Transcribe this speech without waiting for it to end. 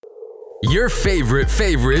Your favorite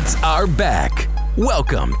favorites are back.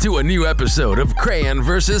 Welcome to a new episode of Crayon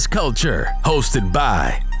vs. Culture, hosted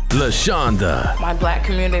by LaShonda. My black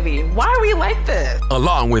community, why are we like this?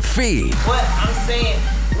 Along with Fee. But I'm saying,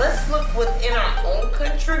 let's look within our own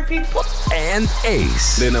country, people. And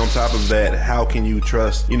Ace. Then on top of that, how can you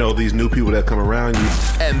trust, these new people that come around you?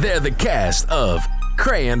 And they're the cast of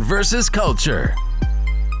Crayon vs. Culture.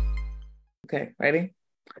 Okay, ready?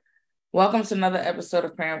 Welcome to another episode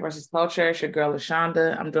of Crayon vs. Culture. It's your girl,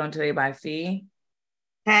 LaShonda. I'm joined today by Fee.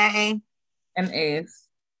 Hey. And Ace.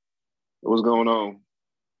 What's going on?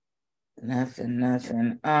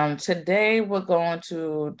 Nothing. Today we're going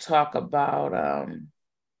to talk about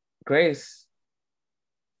grace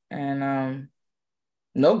and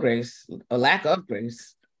no grace, a lack of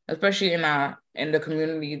grace, especially in the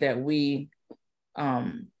community that we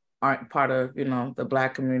aren't part of, the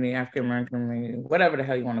Black community, African American community, whatever the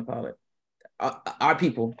hell you want to call it. Our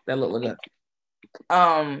people that look like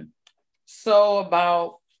us. So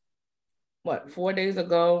about 4 days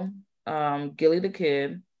ago, Gilly the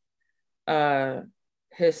Kid,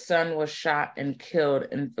 his son was shot and killed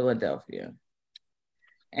in Philadelphia.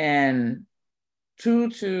 And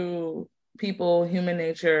true to people, human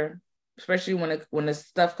nature, especially when it's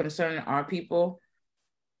stuff concerning our people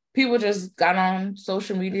just got on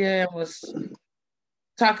social media and was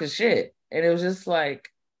talking shit. And it was just like,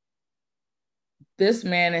 this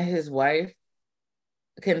man and his wife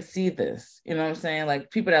can see this, you know what I'm saying?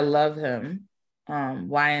 Like, people that love him,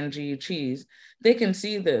 YNG cheese, they can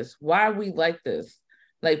see this. Why are we like this?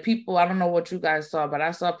 Like, people, I don't know what you guys saw, but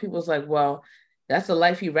I saw people's like, well, that's the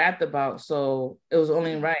life he rapped about, so it was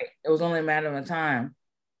only right. It was only a matter of time.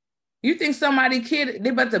 You think somebody kid,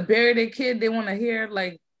 they about to bury their kid, they want to hear,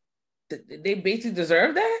 like, they basically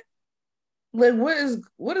deserve that? Like,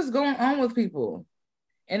 what is going on with people?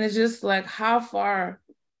 And it's just like, how far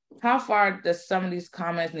does some of these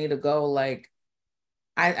comments need to go? Like,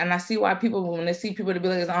 I see why people, when they see people, to be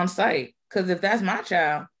like, it's on site. Because if that's my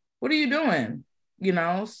child, what are you doing?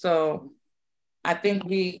 So I think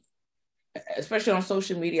especially on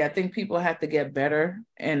social media, I think people have to get better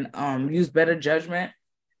and use better judgment.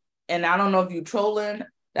 And I don't know if you're trolling,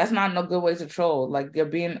 that's not no good way to troll. Like, you're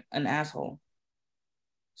being an asshole.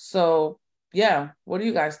 So yeah, what do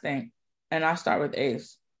you guys think? And I'll start with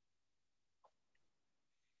Ace.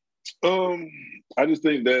 I just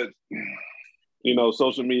think that,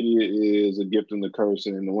 social media is a gift and a curse,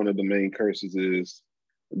 and one of the main curses is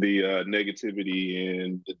the negativity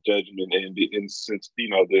and the judgment and the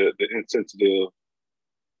insensitive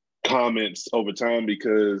comments over time.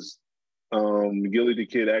 Because Gilly the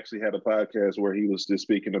Kid actually had a podcast where he was just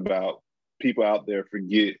speaking about people out there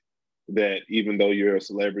forget that even though you're a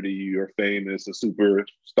celebrity, you're famous, a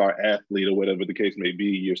superstar athlete, or whatever the case may be,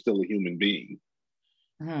 you're still a human being.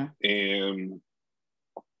 Mm-hmm. And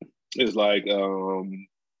it's like,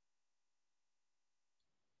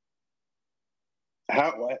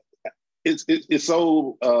 it's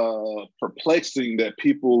so perplexing that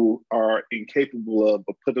people are incapable of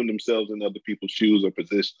putting themselves in other people's shoes or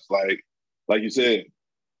positions. Like you said,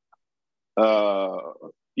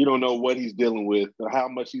 you don't know what he's dealing with, how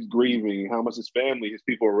much he's grieving, how much his family, his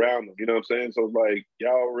people around him. You know what I'm saying? So it's like,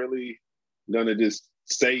 y'all really gonna just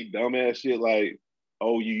say dumbass shit like,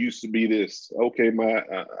 oh, you used to be this. Okay,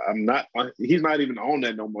 I'm not. He's not even on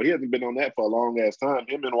that no more. He hasn't been on that for a long ass time.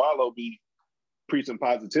 Him and Wallow be preaching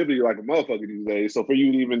positivity like a motherfucker these days. So for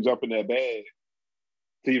you to even jump in that bag,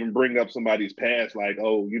 to even bring up somebody's past, like,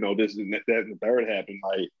 oh, this and that and the third happened,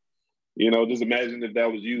 like, just imagine if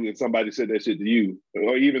that was you and somebody said that shit to you,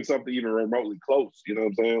 or even something even remotely close. You know what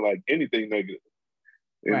I'm saying? Like, anything negative.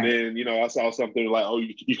 And right. Then, I saw something like, oh,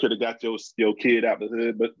 you could have got your kid out the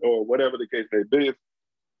hood, or whatever the case may be.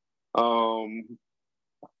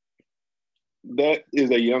 That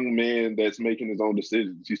is a young man that's making his own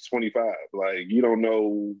decisions. He's 25. Like, you don't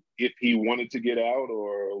know if he wanted to get out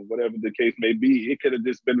or whatever the case may be. It could have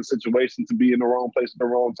just been a situation to be in the wrong place at the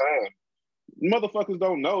wrong time. Motherfuckers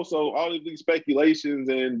don't know. So all of these speculations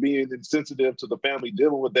and being insensitive to the family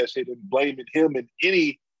dealing with that shit and blaming him in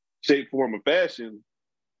any shape, form, or fashion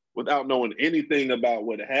without knowing anything about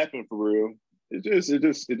what happened for real. It just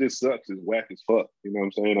sucks. It's whack as fuck. You know what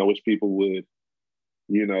I'm saying? I wish people would,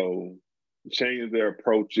 change their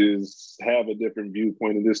approaches, have a different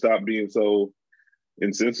viewpoint, and just stop being so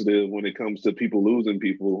insensitive when it comes to people losing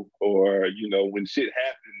people, or, when shit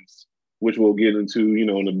happens, which we'll get into,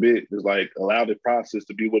 in a bit. It's like, allow the process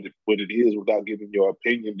to be what it is without giving your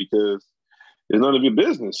opinion, because it's none of your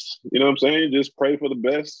business. You know what I'm saying? Just pray for the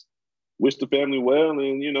best, wish the family well,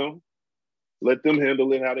 and, let them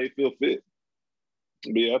handle it how they feel fit.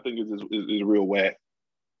 But yeah, I think it's real whack.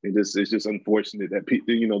 It's just unfortunate that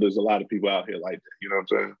people, there's a lot of people out here like that. You know what I'm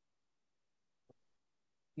saying?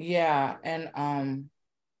 Yeah, and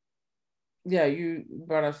yeah, you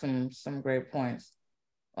brought up some great points.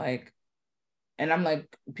 Like, and I'm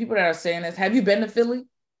like, people that are saying this, have you been to Philly?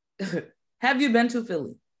 Have you been to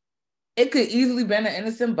Philly? It could easily been an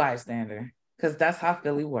innocent bystander, because that's how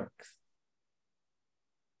Philly works.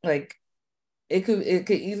 Like, it could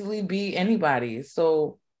easily be anybody.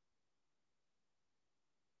 So,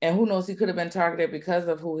 and who knows, he could have been targeted because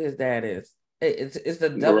of who his dad is. It's a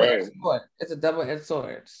double-edged sword. It's a double-edged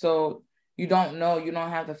sword. So you don't know, you don't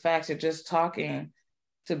have the facts. You're just talking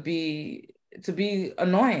to be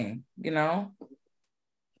annoying,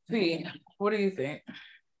 See, what do you think?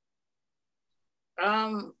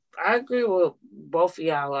 I agree with both of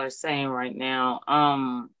y'all are saying right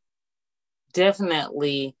now.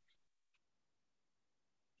 Definitely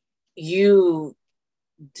you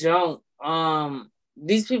don't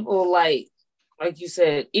these people, like you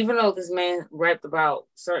said, even though this man rapped about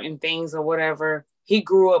certain things or whatever, he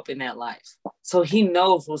grew up in that life, so he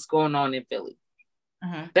knows what's going on in Philly.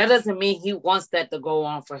 That doesn't mean he wants that to go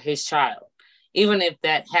on for his child, even if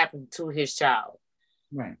that happened to his child.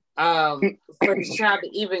 Right. For his child to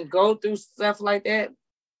even go through stuff like that,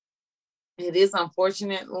 it is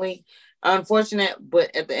unfortunate,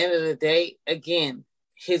 but at the end of the day, again,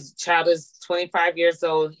 his child is 25 years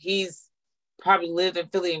old. He's probably lived in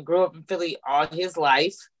Philly and grew up in Philly all his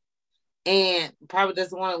life, and probably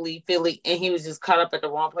doesn't want to leave Philly, and he was just caught up at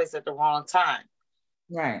the wrong place at the wrong time.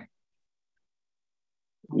 Right.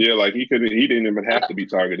 Yeah, like he didn't even have to be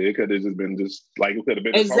targeted. It could have just been like it could have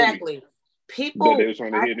been exactly. People, that they were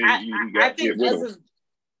trying to hit. I think us as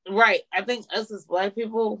right. I think us as Black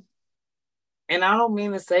people, and I don't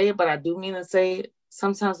mean to say it, but I do mean to say it.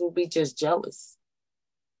 Sometimes we'll be just jealous.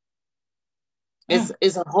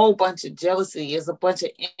 It's a whole bunch of jealousy. It's a bunch of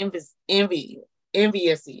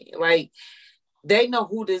envious. Like, they know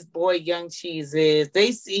who this boy Young Cheese is.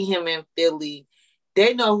 They see him in Philly.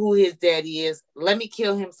 They know who his daddy is. Let me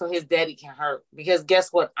kill him so his daddy can hurt. Because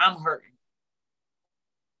guess what? I'm hurting.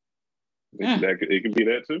 It can be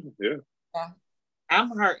that too. Yeah.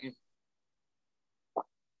 I'm hurting.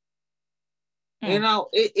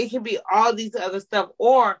 It can be all these other stuff,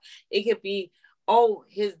 or it could be, oh,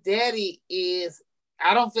 his daddy is,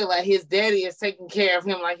 I don't feel like his daddy is taking care of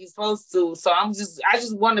him like he's supposed to. So I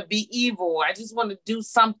just want to be evil. I just want to do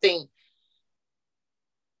something.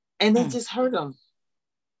 And they just hurt him.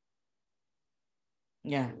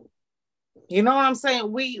 Yeah. You know what I'm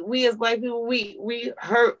saying? We as Black people, we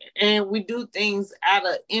hurt, and we do things out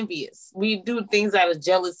of envious. We do things out of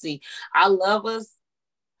jealousy. I love us.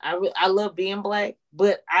 I love being Black,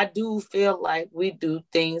 but I do feel like we do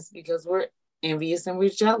things because we're envious and we're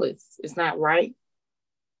jealous. It's not right.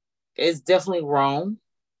 It's definitely wrong.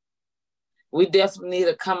 We definitely need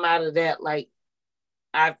to come out of that. Like,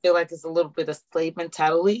 I feel like it's a little bit of slave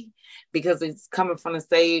mentality, because it's coming from the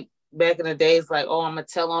slave back in the days, like, oh, I'm going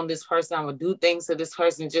to tell on this person. I'm going to do things to this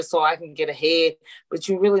person just so I can get ahead. But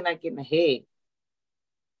you're really not getting ahead.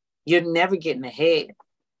 You're never getting ahead.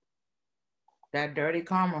 That dirty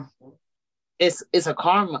karma. It's a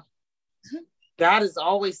karma. God is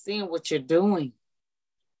always seeing what you're doing.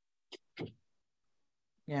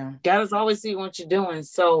 Yeah. God is always seeing what you're doing.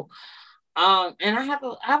 So, and I have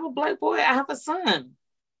a Black boy. I have a son.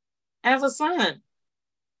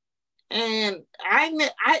 And I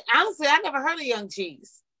honestly, I never heard of Young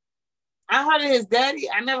Cheese. I heard of his daddy.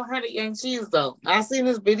 I never heard of Young Cheese though. I seen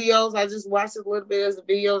his videos. I just watched a little bit of his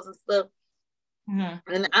videos and stuff.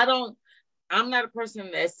 And I'm not a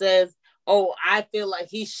person that says, oh, I feel like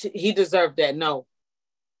he deserved that. No.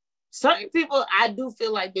 Certain people, I do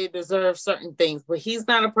feel like they deserve certain things, but he's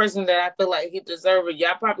not a person that I feel like he deserves it.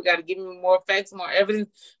 Y'all probably got to give me more facts, more evidence,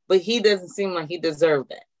 but he doesn't seem like he deserved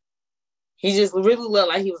that. He just really looked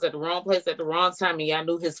like he was at the wrong place at the wrong time, and y'all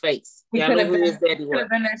knew his face. Y'all knew who his daddy was. He could have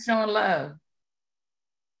been there showing love.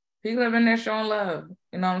 He could have been there showing love.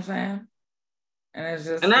 You know what I'm saying? And it's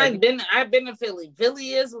just. And I've been to Philly.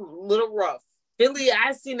 Philly is a little rough. Philly,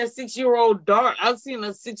 I've seen a 6-year-old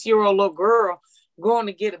little girl going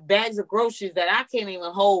to get bags of groceries that I can't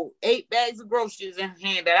even hold. 8 bags of groceries in her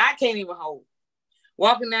hand that I can't even hold.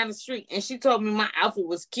 Walking down the street, and she told me my outfit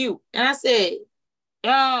was cute, and I said,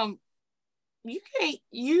 you can't,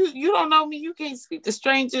 you don't know me, you can't speak to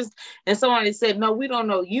strangers. And somebody said, no, we don't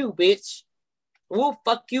know you, bitch. We'll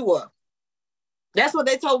fuck you up. That's what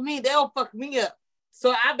they told me. They'll fuck me up.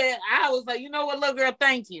 So I was like, you know what, little girl,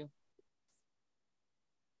 thank you.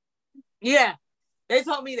 Yeah, they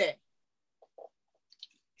told me that.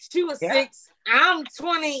 She was 6. I'm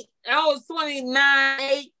 20. I was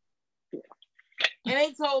 29. And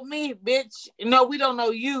they told me, bitch, no, we don't know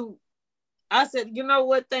you. I said, you know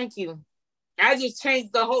what? Thank you. I just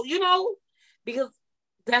changed the whole, because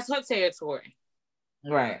that's her territory.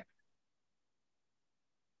 Right.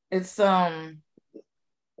 It's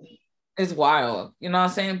wild, you know what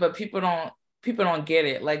I'm saying? But people don't get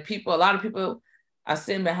it. Like a lot of people are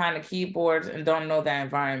sitting behind the keyboards and don't know that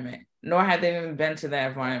environment, nor have they even been to that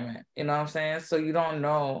environment. You know what I'm saying? So you don't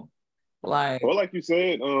know, like. Well, like you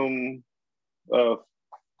said,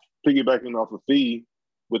 piggybacking off of Fee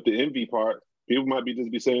with the envy part, people might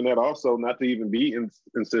be saying that also, not to even be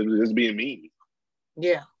instead of just being mean.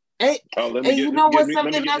 Yeah. And you know what?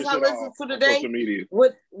 Something else I listened to today social media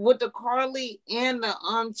with the Carly and the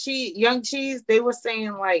Young Cheese, they were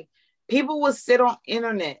saying like people will sit on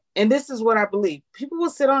internet, and this is what I believe. People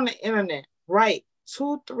will sit on the internet, write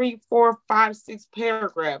 2, 3, 4, 5, 6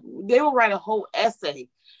 paragraphs. They will write a whole essay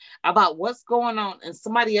about what's going on in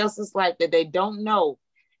somebody else's life that they don't know,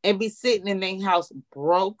 and be sitting in their house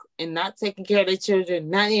broke and not taking care of their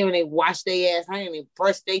children, not even they wash their ass, not even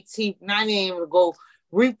brush their teeth, not even go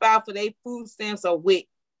reap out for their food stamps or WIC.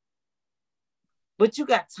 But you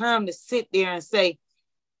got time to sit there and say,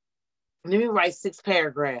 let me write 6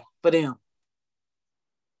 paragraphs for them.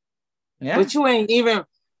 Yeah. But you ain't even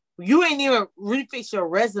refix your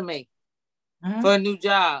resume for a new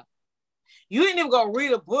job. You ain't even gonna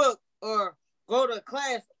read a book or go to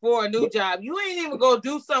class for a new job. You ain't even gonna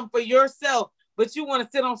do something for yourself, but you want to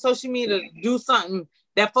sit on social media to do something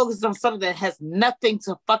that focuses on something that has nothing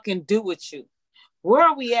to fucking do with you. Where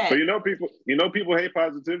are we at? But people hate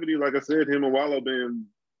positivity. Like I said, him and Wallow been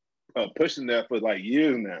pushing that for like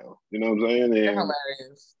years now. You know what I'm saying? And,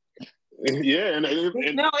 hilarious. Yeah,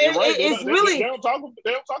 it's really they don't talk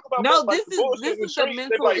about. No, this is a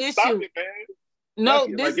mental issue. Stop it, man. No,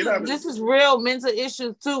 this is real mental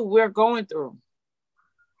issues too. We're going through.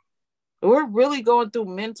 We're really going through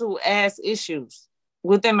mental ass issues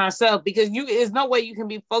within ourselves, because there's no way you can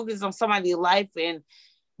be focused on somebody's life and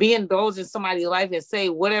be indulged in somebody's life and say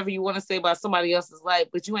whatever you want to say about somebody else's life,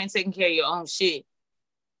 but you ain't taking care of your own shit.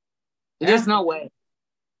 Yeah. There's no way.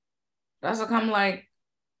 That's what I'm like.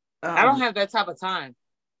 I don't have that type of time.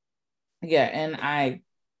 Yeah, and I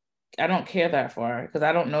don't care that far, because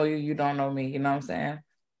I don't know you, you don't know me. You know what I'm saying?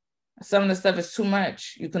 Some of the stuff is too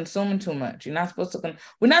much. You're consuming too much. You're not supposed to.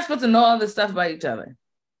 We're not supposed to know all this stuff about each other.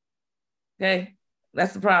 Okay,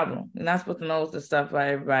 that's the problem. You're not supposed to know this stuff about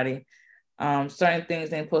everybody. Certain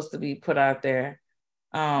things ain't supposed to be put out there.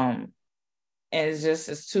 And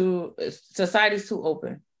society's too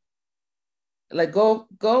open. Like go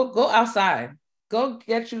outside. Go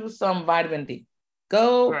get you some vitamin D.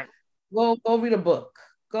 Go read a book.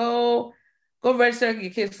 Go register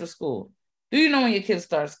your kids for school. Do you know when your kids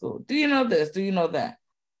start school? Do you know this? Do you know that?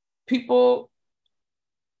 People,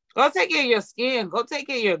 go take care of your skin. Go take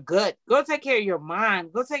care of your gut. Go take care of your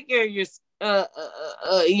mind. Go take care of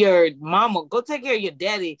your mama. Go take care of your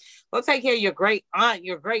daddy. Go take care of your great aunt,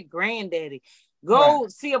 your great granddaddy. Go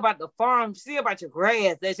see about the farm. See about your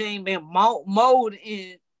grass that ain't been mowed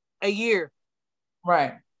in a year.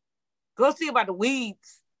 Right. Go see about the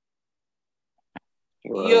weeds.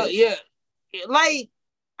 Right. Yeah. Like,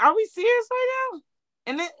 are we serious right now?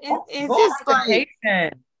 And it's go just on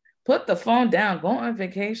vacation. Put the phone down. Go on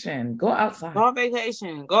vacation. Go outside. Go on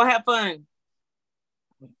vacation. Go have fun.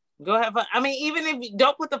 Go have fun. I mean, even if you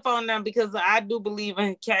don't put the phone down, because I do believe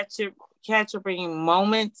in capturing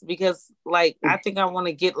moments, because like I think I want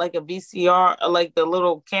to get like a VCR, or like the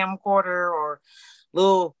little camcorder or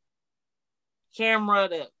little camera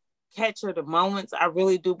to capture the moments. I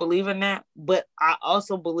really do believe in that, but I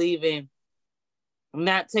also believe in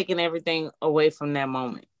not taking everything away from that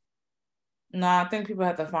moment. No, I think people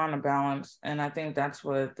have to find a balance, and I think that's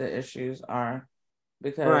what the issues are,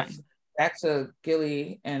 because back to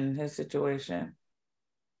Gilly and his situation,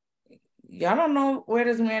 y'all don't know where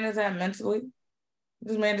this man is at mentally.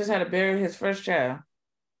 This man just had to bury his first child.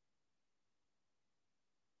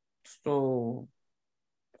 So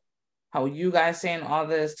how you guys saying all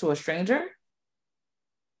this to a stranger?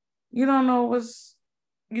 You don't know what's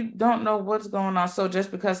going on. So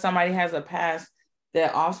just because somebody has a past,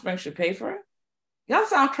 their offspring should pay for it? Y'all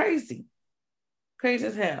sound crazy. Crazy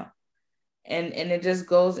as hell. And it just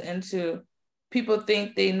goes into, people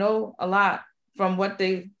think they know a lot from what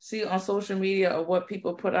they see on social media or what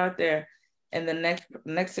people put out there. And the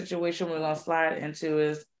next situation we're gonna slide into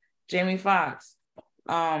is Jamie Foxx.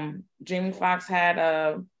 Jamie Foxx had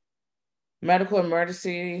a medical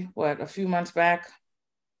emergency, a few months back.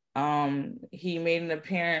 He made an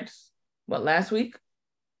appearance, last week?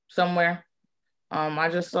 Somewhere. I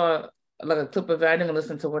just saw like a clip of it. I didn't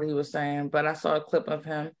listen to what he was saying, but I saw a clip of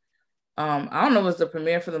him I don't know if it's the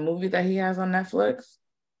premiere for the movie that he has on Netflix.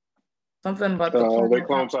 Something about the clone. They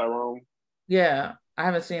clone Tyrone. Yeah, I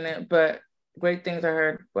haven't seen it, but great things I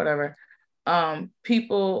heard. Whatever.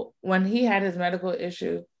 People, when he had his medical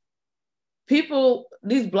issue,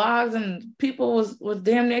 these blogs and people was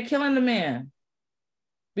damn near killing the man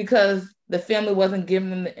because the family wasn't giving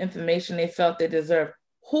them the information they felt they deserved.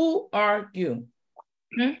 Who are you?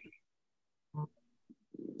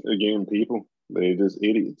 Again, people, they just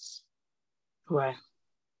idiots. Right.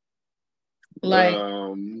 Like,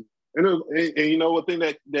 and you know what thing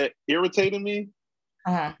that irritated me?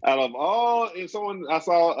 Out of all, and someone I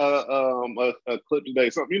saw a clip today,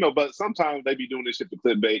 something, you know, but sometimes they be doing this shit for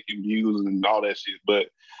clickbait and views and all that shit. But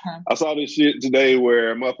I saw this shit today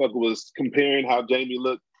where a motherfucker was comparing how Jamie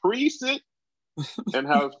looked pre-sick and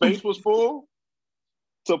how his face was full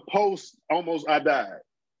to post almost I died.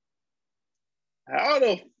 How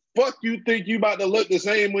the fuck you think you about to look the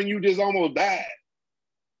same when you just almost died?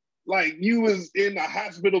 Like you was in the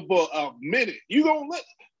hospital for a minute. You gonna look.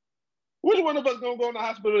 Which one of us gonna go in the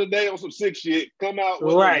hospital today on some sick shit? Come out,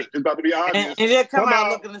 right? It's about to be August. And just come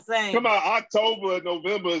out looking the same. Come out October,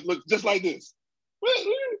 November, look just like this.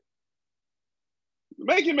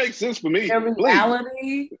 Make it make sense for me. The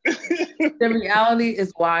reality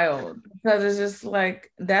is wild because it's just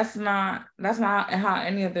like that's not how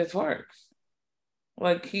any of this works.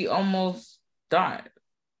 Like he almost died.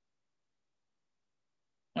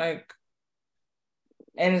 Like,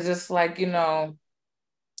 and it's just like, you know,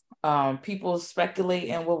 people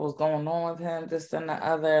speculating what was going on with him, this and the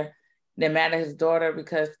other. They're mad at his daughter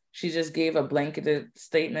because she just gave a blanketed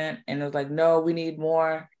statement and it was like, no, we need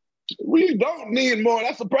more. We don't need more.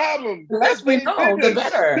 That's the problem. The less we know, the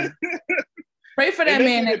better. Pray for that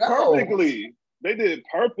man to go. Perfectly. They did it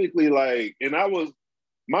perfectly. Like, and I was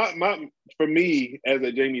for me as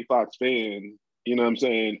a Jamie Foxx fan, you know what I'm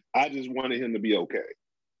saying? I just wanted him to be okay.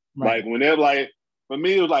 Right. Like whenever, like for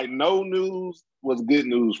me, it was like no news was good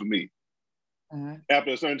news for me.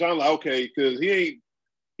 After a certain time, like okay, because he ain't,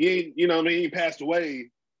 you know what I mean, he passed away,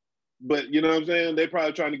 but you know what I'm saying, they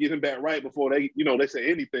probably trying to get him back right before they, you know, they say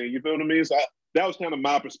anything. You feel what I mean? So that was kind of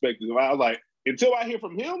my perspective. I was like, until I hear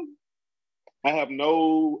from him, I have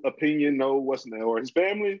no opinion, no what's in there, or his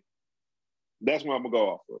family. That's what I'm gonna go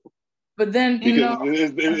off of. But then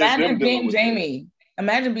imagine being Jamie.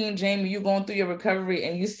 Imagine being Jamie. You going through your recovery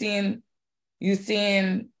and you seeing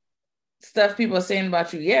stuff people are saying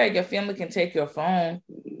about you. Yeah, your family can take your phone,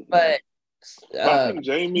 but I think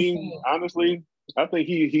Jamie, honestly, I think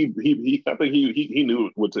he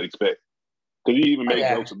knew what to expect because he even made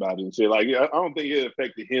jokes about it and said like, yeah, I don't think it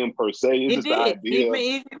affected him per se. It's just the idea.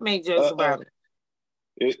 He made jokes about it.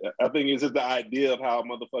 I think it's just the idea of how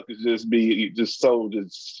motherfuckers just be just so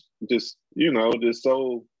you know, just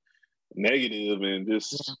so negative and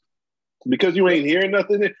just because you ain't hearing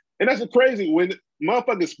nothing. And that's crazy. When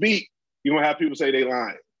motherfuckers speak, you gonna have people say they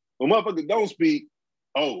lying. When motherfuckers don't speak,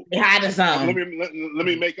 oh, they hiding something. Let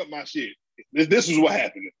me make up my shit. This is what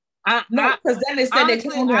happened. No, because then they said honestly,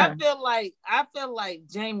 they killed him. I feel like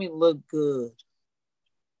Jamie looked good.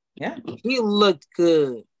 Yeah, he looked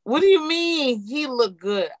good. What do you mean he looked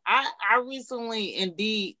good? I recently,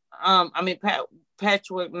 indeed,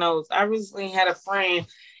 Patrick knows. I recently had a friend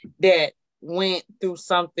that went through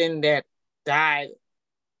something that died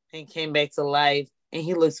and came back to life, and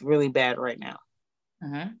he looks really bad right now.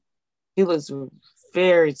 He looks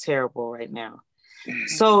very terrible right now.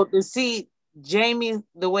 So to see Jamie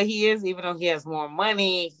the way he is, even though he has more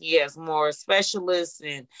money, he has more specialists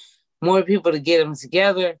and more people to get him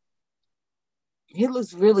together, he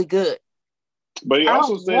looks really good. But he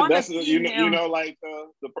also said that's you know like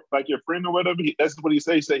like your friend or whatever. That's what he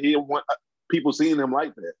said. He said he didn't want people seeing him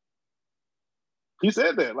like that. He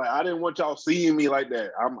said that like I didn't want y'all seeing me like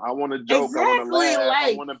that. I want to joke. Exactly, I want to laugh.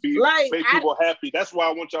 I want to be make people happy. That's why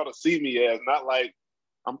I want y'all to see me as, not like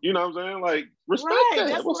you know what I'm saying? Like respect that.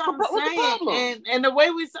 That's what I'm saying. And the way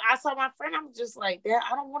I saw my friend, I'm just like that.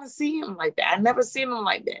 I don't want to see him like that. I never seen him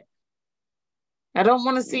like that. I don't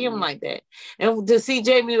want to see him like that. And to see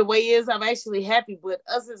Jamie the way he is, I'm actually happy. But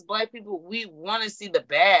us as Black people, we want to see the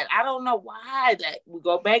bad. I don't know why that we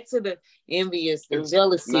go back to the envious, the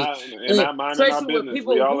jealousy. Especially with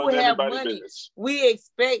people who have money. Business. We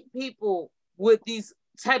expect people with these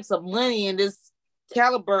types of money and this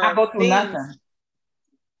caliber of things.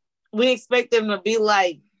 We expect them to be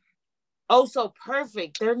like, oh, so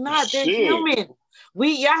perfect. They're not. They're human.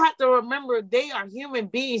 Y'all have to remember they are human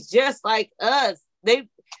beings just like us.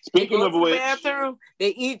 They Speaking go of to the which, bathroom. They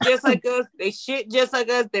eat just like us. They shit just like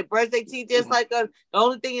us. They brush their teeth just like us. The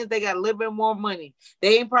only thing is they got a little bit more money.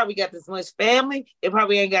 They ain't probably got as much family. They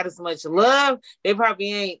probably ain't got as much love. They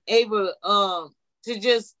probably ain't able to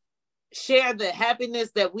just share the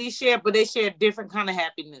happiness that we share, but they share a different kind of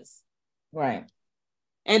happiness. Right.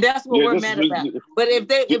 And that's what we're mad about. But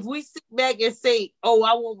if we sit back and say, oh,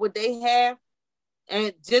 I want what they have,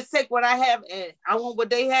 and just take what I have and I want what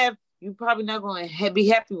they have, you're probably not going to be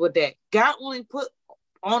happy with that. God only put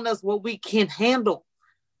on us what we can handle.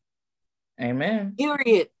 Amen.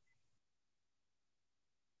 Period.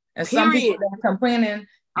 And some people that are complaining,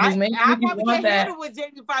 I probably can't handle what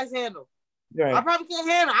Jamie Foxx handle. Right. I probably can't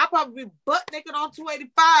handle. I probably be butt naked on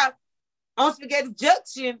 285 on Spaghetti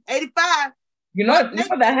Junction, 85. You know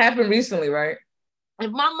that happened recently, right? If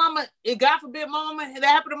my mama, God forbid my mama, that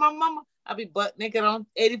happened to my mama, I'll be butt naked on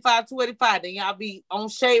 85, 285. Then y'all be on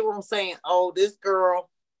Shade Room saying, oh, this girl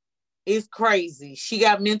is crazy. She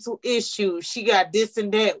got mental issues. She got this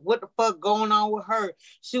and that. What the fuck going on with her?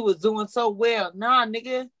 She was doing so well. Nah,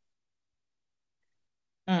 nigga.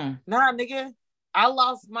 Nah, nigga. I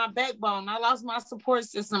lost my backbone. I lost my support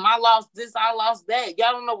system. I lost this. I lost that.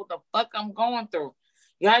 Y'all don't know what the fuck I'm going through.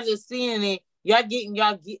 Y'all just seeing it. Y'all getting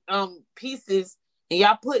pieces and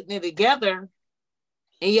y'all putting it together.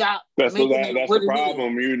 And y'all that's the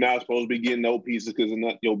problem. You're not supposed to be getting no pieces because it's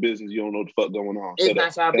not your business. You don't know what the fuck going on. It's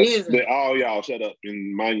not your business. All y'all shut up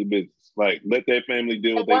and mind your business. Like, let their family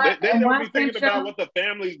deal with it. They don't be thinking about what the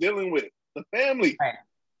family's dealing with. The family. Right.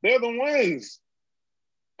 They're the ones.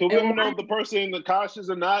 Because we don't know if the person cautious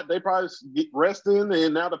or not. They probably get resting,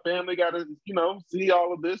 and now the family got to, see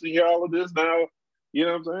all of this and hear all of this now. You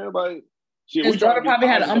know what I'm saying? Like, shit, his daughter probably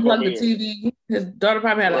had to unplug the TV. His daughter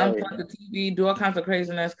probably had to unplug the TV, do all kinds of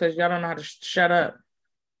craziness because y'all don't know how to shut up.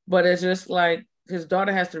 But it's just like his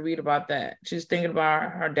daughter has to read about that. She's thinking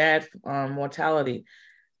about her dad's mortality.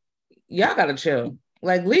 Y'all gotta chill.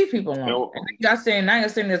 Like, leave people alone. And y'all saying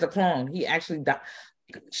there's a clone. He actually died.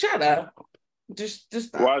 Shut up. Just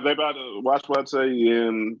stop. Well, they about to watch what I say,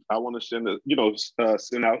 and I want to send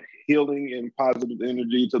out healing and positive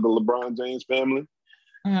energy to the LeBron James family.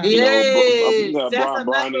 Bronny,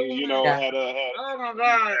 had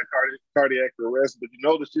cardiac arrest, but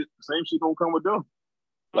the same shit don't come with them.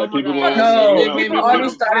 Like people already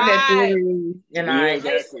started that theory, and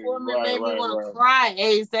that woman made me want to cry.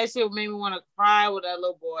 Ace, that shit made me want to cry with that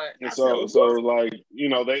little boy. And so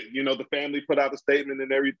the family put out a statement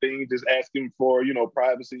and everything, just asking for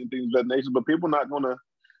privacy and things of that nature. But people not gonna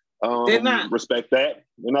respect that.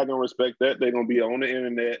 They're not gonna respect that. They're gonna be on the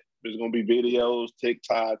internet. There's gonna be videos,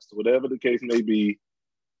 TikToks, whatever the case may be,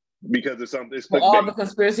 because it's something. It's all the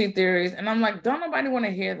conspiracy theories, and I'm like, don't nobody want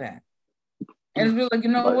to hear that. And it's really like, you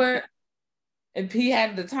know what? If he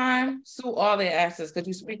had the time, sue all their asses because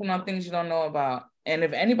you're speaking on things you don't know about. And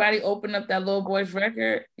if anybody open up that little boy's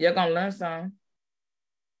record, you're gonna learn something.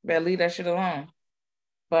 Better leave that shit alone.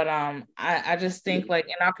 But I just think like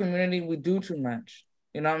in our community we do too much.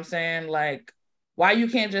 You know what I'm saying? Like, why you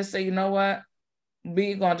can't just say, you know what?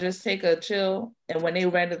 We gonna just take a chill, and when they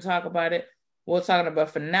ready to talk about it, we'll talk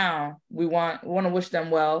about. For now, we want to wish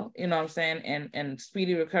them well, you know what I'm saying, and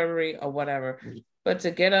speedy recovery or whatever. But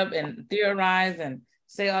to get up and theorize and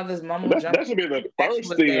say all this mumble jump, that should be the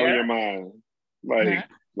first thing on your mind.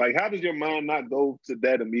 Like, how does your mind not go to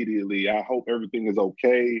that immediately? I hope everything is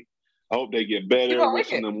okay. I hope they get better.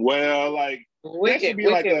 Wishing them well. Like, that should be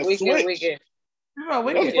like a switch. That's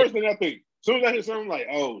the first thing I think. As soon as I hear something like,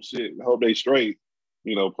 oh shit, I hope they straight.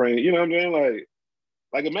 Praying. You know what I'm saying?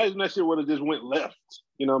 Like imagine that shit would have just went left.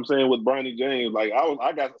 You know what I'm saying, with Bronny James. Like I was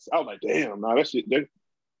like, damn, nah, that shit.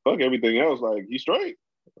 Fuck everything else. Like he's straight.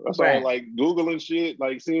 That's why I like Googling shit,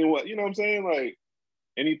 like seeing what what I'm saying, like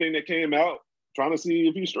anything that came out, trying to see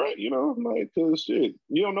if he's straight. Like cause shit,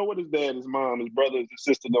 you don't know what his dad, his mom, his brothers, his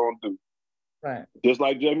sister going through. Right. Just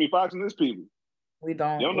like Jamie Foxx and his people. We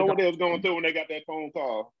don't. You don't know what they was going through when they got that phone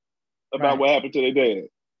call about what happened to their dad.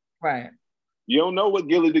 Right. You don't know what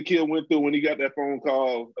Gilly the Kid went through when he got that phone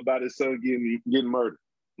call about his son getting murdered.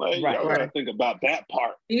 Like, y'all gotta think about that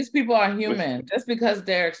part. These people are human. Just because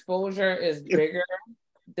their exposure is bigger,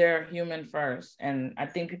 they're human first. And I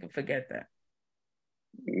think people forget that.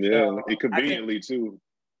 Yeah, conveniently too.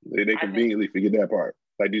 They conveniently forget that part.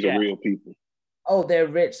 Like these are real people. Oh, they're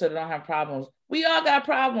rich, so they don't have problems. We all got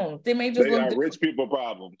problems. They may just look got rich people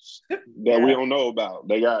problems that we don't know about.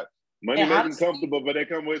 They got money making comfortable, but they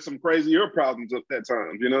come with some crazier problems at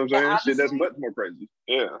times. You know what I'm saying? Shit that's much more crazy.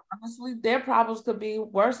 Yeah. Honestly, their problems could be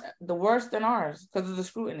worse than ours because of the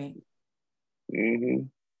scrutiny.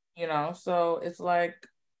 Mm-hmm. So it's like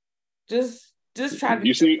just try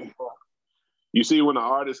to You see when the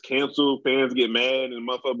artist cancel, fans get mad, and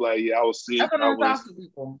motherfucker like, yeah, I was sick. That's what I I'm was. talking to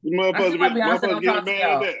people. Motherfuckers getting mad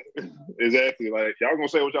at that. Exactly. Like y'all gonna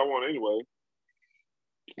say what y'all want anyway.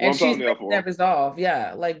 And she's that resolve.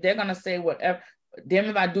 Yeah, like they're gonna say whatever. Damn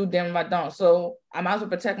if I do, damn if I don't. So I might as well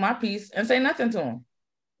protect my peace and say nothing to them.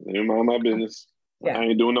 You mind my business. Yeah. I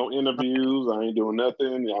ain't doing no interviews. I ain't doing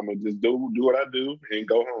nothing. I'm gonna just do what I do and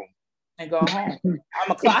go home. I'm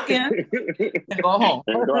gonna clock in and go home.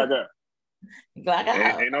 And clock out. Clock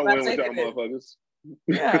out. Ain't no win with y'all motherfuckers.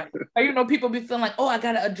 Yeah. Or, people be feeling like, oh, I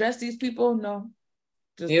gotta address these people. No.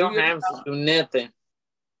 Just you don't have to do nothing.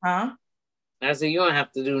 Huh? I said you don't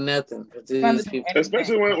have to do nothing for these people.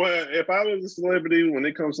 Especially when if I was a celebrity, when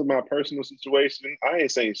it comes to my personal situation, I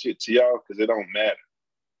ain't saying shit to y'all because it don't matter.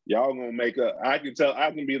 Y'all gonna make up. I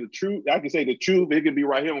can be the truth. I can say the truth. It can be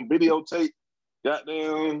right here on videotape.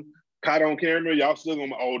 Goddamn, caught on camera. Y'all still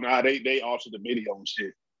gonna, oh, nah, they altered the video and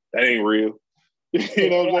shit. That ain't real. You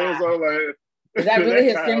know what I'm saying? So like, is that really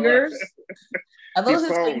his fingers? Are those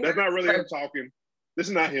his fingers? That's not really him talking. This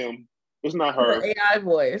is not him. It's not her. AI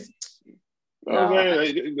voice. No.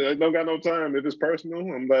 They don't got no time. If it's personal,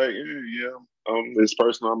 I'm like, it's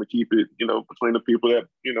personal. I'm gonna keep it, between the people that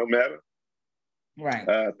matter. Right.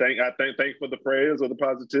 Thank for the prayers or the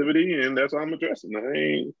positivity, and that's what I'm addressing. I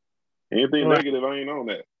ain't anything negative. I ain't on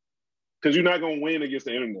that because you're not gonna win against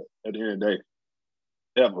the internet at the end of the day.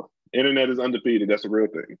 Ever. Internet is undefeated. That's a real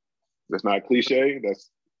thing. That's not a cliche.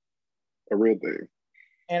 That's a real thing.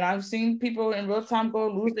 And I've seen people in real time go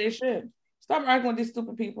lose their shit. Stop arguing with these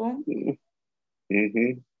stupid people.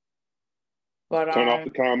 Mm-hmm. But turn off the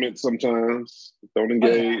comments sometimes. Don't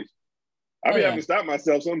engage. I be having to stop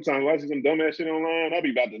myself sometimes watching some dumbass shit online. I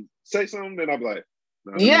be about to say something, then I be like,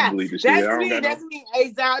 no, that's me. That's me.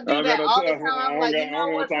 Ace, I'll do that all the time. I'm like, you know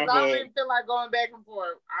what? Because I don't even feel like going back and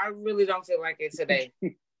forth. I really don't feel like it today.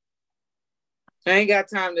 I ain't got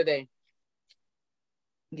time today.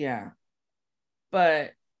 Yeah.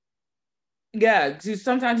 But yeah,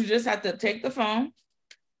 sometimes you just have to take the phone.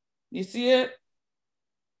 You see it?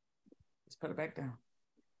 Just put it back down.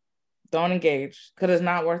 Don't engage because it's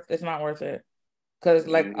not worth it. Because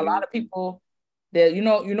like a lot of people that you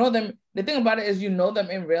know them. The thing about it is you know them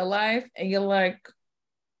in real life, and you're like,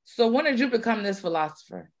 so when did you become this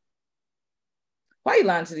philosopher? Why are you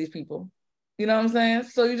lying to these people? You know what I'm saying?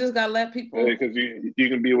 So you just gotta let people. Because you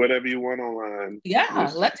can be whatever you want online.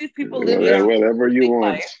 Yeah, let these people live whatever you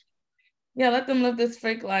want. Life. Yeah, let them live this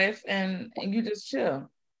fake life, and you just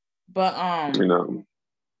chill. But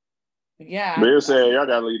yeah. Bear said, y'all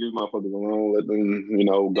gotta leave these motherfuckers alone. Let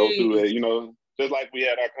them, go through it. Just like we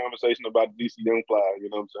had our conversation about DC Young Fly. You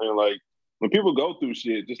know what I'm saying? Like when people go through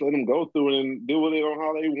shit, just let them go through it and deal with it on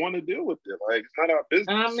how they want to deal with it. Like it's not our business.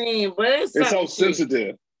 I mean, but it's so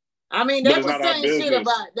sensitive. I mean, they were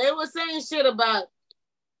saying shit about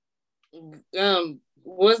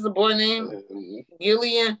what's the boy name?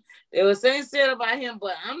 Gillian. They were saying shit about him,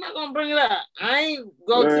 but I'm not gonna bring it up. I ain't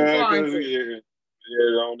go too far into it.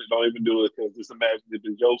 Don't even do it because just imagine if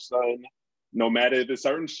it's your son. No matter if it's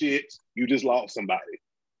certain shit, you just lost somebody.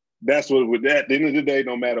 That's what with that. At the end of the day,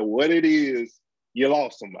 no matter what it is, you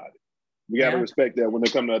lost somebody. We gotta respect that when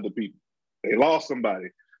it comes to other people. They lost somebody.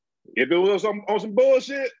 If it was on some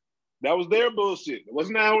bullshit, that was their bullshit. It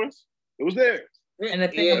wasn't ours. It was theirs. And the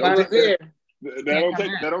thing about it there.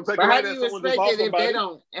 That don't take but away how do you respect it if they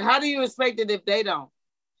don't? And how do you respect it if they don't?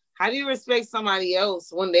 How do you respect somebody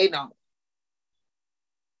else when they don't?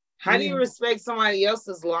 How do you respect somebody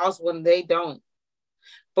else's loss when they don't?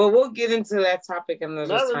 But we'll get into that topic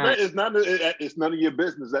another time. It's none of your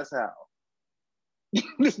business. That's how.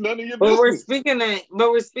 It's none of your business. But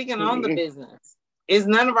we're speaking on the business. It's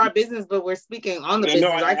none of our business, but we're speaking on the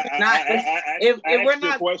business. If we're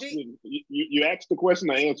not question, you asked the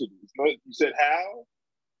question, I answered it. You said how?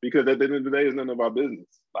 Because at the end of the day, it's none of our business.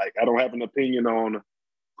 Like I don't have an opinion on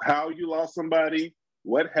how you lost somebody,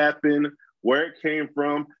 what happened, where it came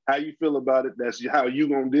from, how you feel about it. That's how you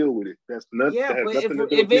gonna deal with it. That's nothing. Yeah, but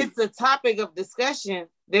if it's a topic of discussion,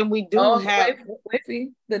 then we do have.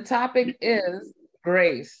 The topic is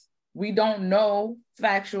grace. We don't know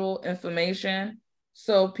factual information,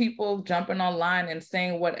 so people jumping online and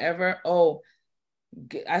saying whatever.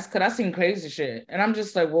 I seen crazy shit, and I'm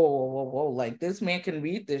just like, whoa! Like this man can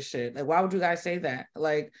read this shit. Like, why would you guys say that?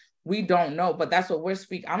 Like. We don't know, but that's what we're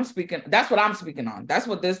speaking. That's what I'm speaking on. That's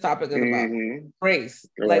what this topic is about. Grace.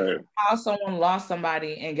 Like how someone lost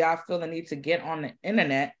somebody and y'all feel the need to get on the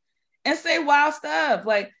internet and say wild stuff.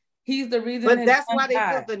 Like he's the reason. But that's why they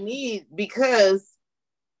feel the need because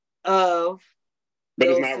of but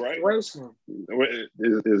it's not situation. Right.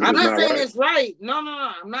 I'm not saying it's right. No.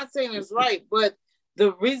 I'm not saying it's right. But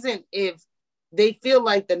the reason if they feel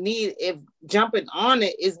like the need if jumping on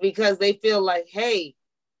it is because they feel like, hey,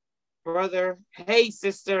 brother, hey,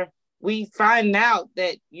 sister, we find out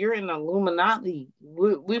that you're in Illuminati.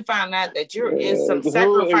 We find out that you're in some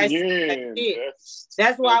sacrifice.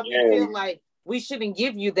 That's why we feel like we shouldn't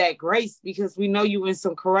give you that grace because we know you in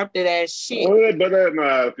some corrupted ass shit. But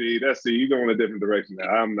that's you're going a different direction now.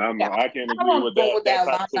 I can't agree with that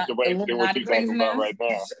type of situation than what you're talking about right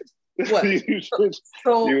now. What?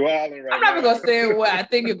 So you wilding right I'm not even gonna say what I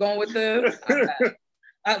think you're going with this.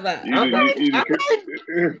 I'm not gonna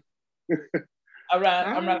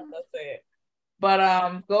say it.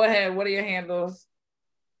 But go ahead. What are your handles?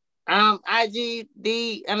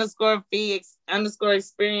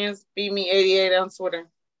 IGD_F_experience, me88 on Twitter.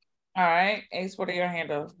 All right. Ace, what are your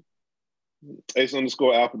handles?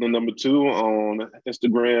 Ace_Alpha2 on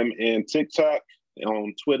Instagram and TikTok,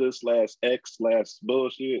 on Twitter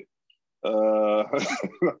 /X/bullshit.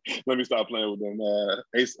 Let me stop playing with them.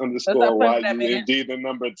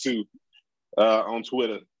 Ace_YUNG2 on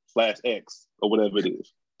Twitter /X or whatever it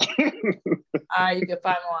is. You can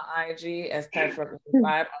find me on IG as Patchwork85,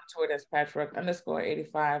 on Twitter as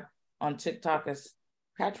Patchwork_85, on TikTok as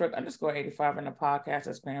Patchwork_85, and the podcast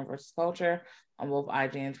as Crayon vs. Culture on both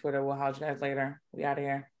IG and Twitter. We'll house you guys later. We out of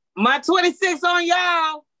here. My 26 on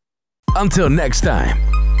y'all. Until next time,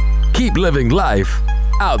 keep living life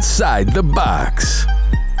outside the box.